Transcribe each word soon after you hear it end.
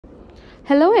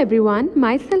Hello everyone,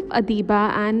 myself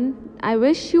Adiba and I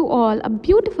wish you all a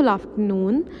beautiful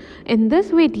afternoon. In this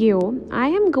video, I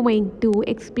am going to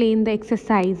explain the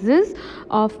exercises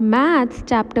of Maths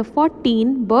chapter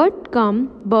 14, Bird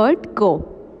Come, Bird Go.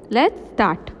 Let's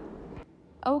start.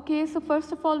 Okay, so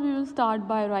first of all we will start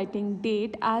by writing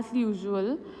date as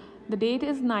usual. The date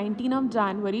is 19th of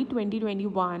January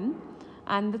 2021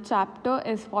 and the chapter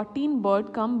is 14,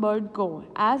 Bird Come, Bird Go.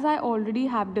 As I already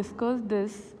have discussed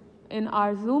this in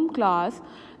our Zoom class,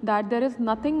 that there is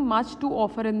nothing much to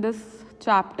offer in this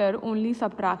chapter, only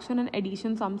subtraction and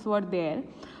addition sums were there.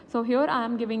 So here I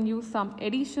am giving you some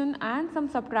addition and some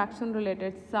subtraction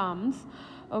related sums.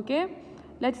 Okay,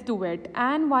 let's do it.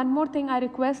 And one more thing, I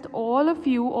request all of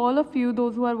you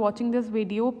those who are watching this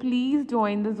video, please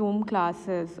join the Zoom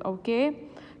classes, okay,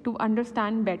 to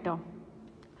understand better.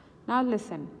 Now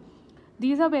listen,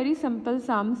 these are very simple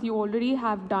sums. You already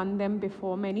have done them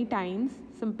before many times.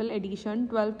 Simple addition,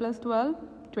 12 plus 12,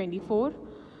 24.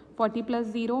 40 plus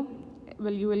 0,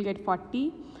 you will get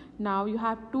 40. Now you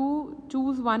have to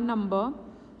choose one number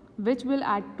which will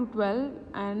add to 12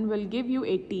 and will give you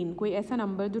 18. कोई ऐसा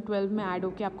number जो 12 में add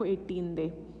होके आपको 18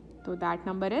 दे. So that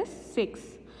number is 6.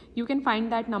 You can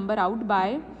find that number out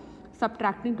by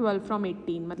subtracting 12 from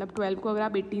 18. मतलब 12 को अगर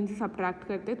आप 18 से subtract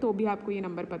करते तो भी आपको ये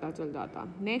number पता चल जाता.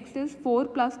 Next is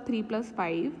 4 plus 3 plus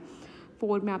 5.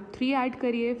 4 में आप 3 ऐड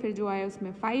करिए, फिर जो आया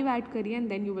उसमें 5 ऐड करिए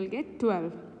and then you will get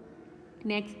 12.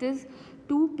 Next is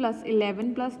 2 plus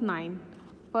 11 plus 9.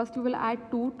 First you will add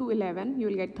 2 to 11, you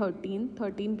will get 13.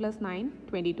 13 plus 9,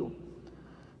 22.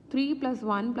 3 plus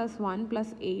 1 plus 1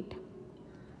 plus 8.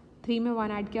 3 में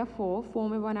 1 ऐड किया 4, 4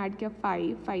 में 1 ऐड किया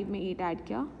 5, 5 में 8 ऐड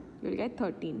किया, you will get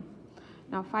 13.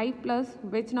 Now 5 plus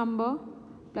which number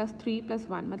plus 3 plus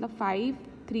 1, मतलब 5,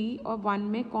 3 और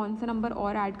 1 में कौन सा नंबर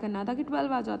और ऐड करना था कि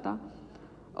 12 आ जाता.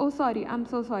 Oh sorry, I am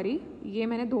so sorry, ये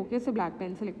मैंने धोखे से ब्लैक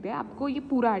पेन से लिख दिया. आपको ये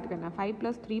पूरा ऐड करना है. 5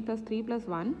 प्लस 3 प्लस 3 प्लस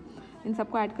 1, इन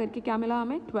सबको ऐड करके क्या मिला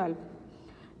हमें 12.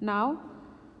 Now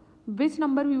which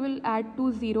number we will add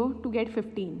to 0 to get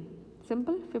 15.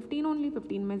 Simple 15 only.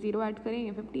 15 में 0 ऐड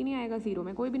करेंगे 15 ही आएगा. 0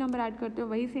 में कोई भी नंबर ऐड करते हो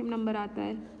वही सेम नंबर आता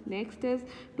है. Next is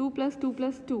 2 plus 2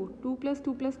 plus 2. 2 plus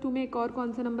 2 plus 2 में एक और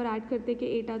कौन सा नंबर ऐड करते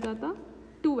कि 8 आ जाता.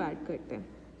 2 ऐड करते हैं.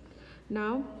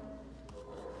 Now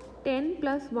 10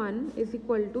 plus 1 is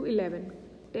equal to 11.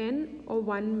 10 और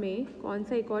 1 में कौन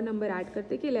सा एक और नंबर ऐड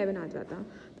करते कि 11 आ जाता.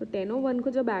 तो 10 और 1 को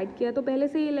जब ऐड किया तो पहले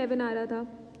से ही 11 आ रहा था,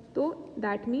 तो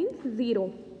दैट मीन्स 0,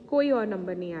 कोई और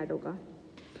नंबर नहीं ऐड होगा.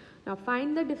 Now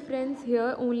find the difference here.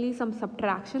 Only some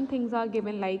subtraction things are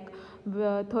given like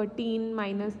 13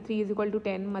 minus 3 is equal to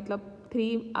 10. मतलब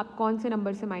 3 आप कौन से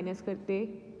नंबर से माइनस करते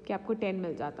कि आपको 10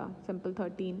 मिल जाता. सिंपल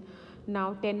 13. Now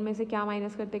 10 में से क्या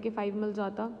माइनस करते कि 5 मिल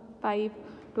जाता. 5.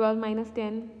 12 minus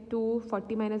 10, 2.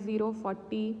 40 minus 0,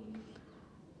 40.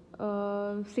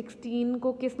 16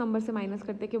 को किस नंबर से माइनस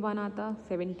करते कि 1 आता.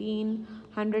 17.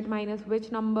 100 minus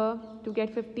which number to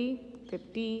get 50.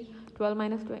 50. 12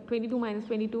 minus 22 minus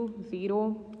 22, 0.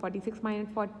 46 minus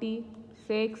 40,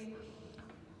 6.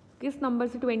 किस नंबर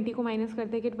से 20 को माइनस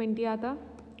करते कि 20 आता.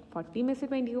 40 में से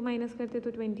 20 को माइनस करते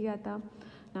तो 20 आता.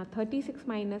 Now 36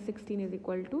 minus 16 is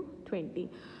equal to 20.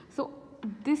 So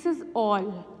this is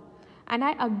all. And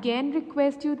I again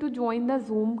request you to join the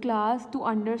Zoom class to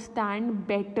understand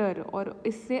better. और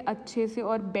इससे अच्छे से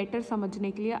और better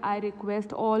समझने के लिए I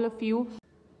request all of you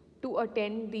to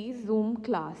attend the Zoom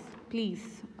class, please.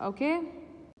 Okay?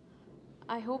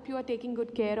 I hope you are taking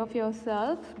good care of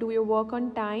yourself. Do your work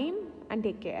on time and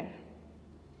take care.